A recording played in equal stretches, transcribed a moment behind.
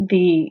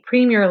the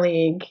Premier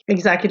League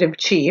executive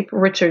chief,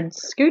 Richard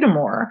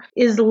Scudamore,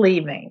 is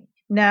leaving.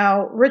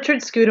 Now,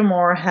 Richard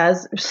Scudamore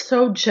has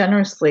so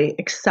generously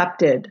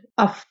accepted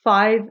a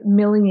 €5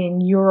 million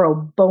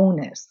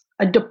bonus,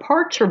 a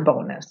departure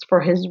bonus for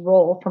his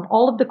role from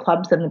all of the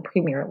clubs in the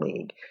Premier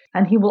League.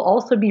 And he will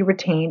also be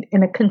retained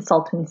in a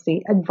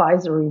consultancy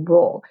advisory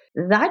role.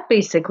 That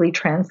basically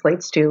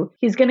translates to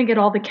he's going to get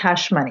all the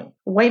cash money.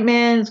 White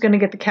man is going to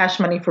get the cash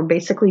money for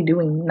basically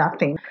doing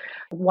nothing.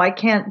 Why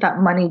can't that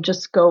money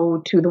just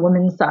go to the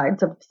women's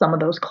sides of some of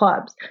those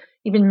clubs?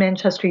 Even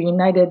Manchester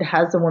United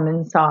has a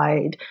women's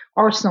side.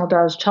 Arsenal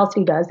does.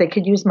 Chelsea does. They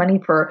could use money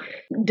for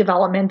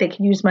development. They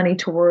could use money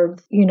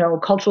towards,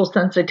 cultural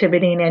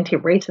sensitivity and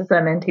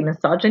anti-racism,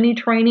 anti-misogyny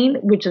training,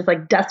 which is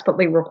like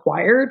desperately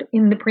required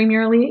in the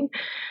Premier League.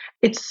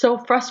 It's so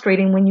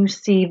frustrating when you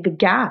see the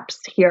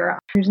gaps here.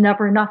 There's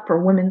never enough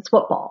for women's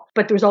football,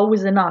 but there's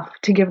always enough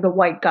to give the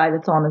white guy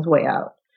that's on his way out.